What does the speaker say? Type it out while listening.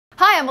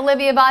I'm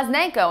Olivia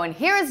Bosnenko, and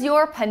here is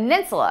your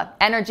Peninsula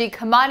Energy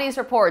Commodities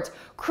Report.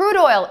 Crude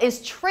oil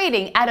is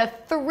trading at a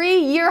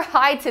 3-year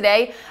high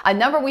today, a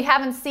number we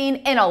haven't seen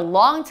in a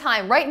long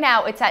time. Right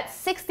now, it's at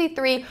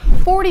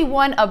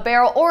 $63.41 a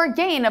barrel, or a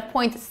gain of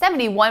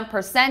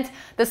 0.71%.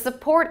 The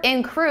support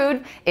in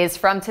crude is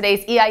from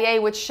today's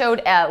EIA, which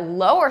showed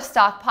lower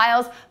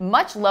stockpiles,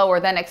 much lower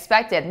than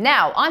expected.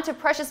 Now, on to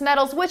precious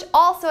metals, which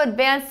also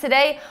advanced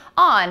today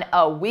on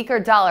a weaker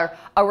dollar.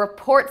 A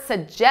report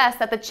suggests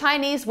that the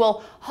Chinese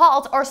will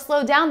halt or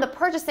slow down the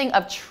purchasing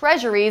of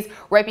treasuries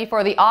right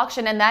before the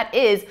auction, and that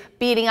is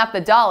beating up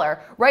the dollar.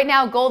 Right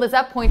now, gold is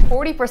up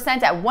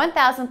 0.40% at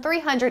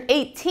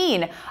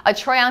 $1,318 a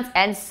troy ounce,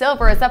 and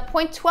silver is up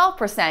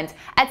 0.12%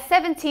 at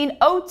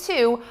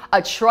 $17.02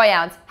 a troy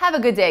ounce. Have a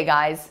good day,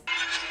 guys.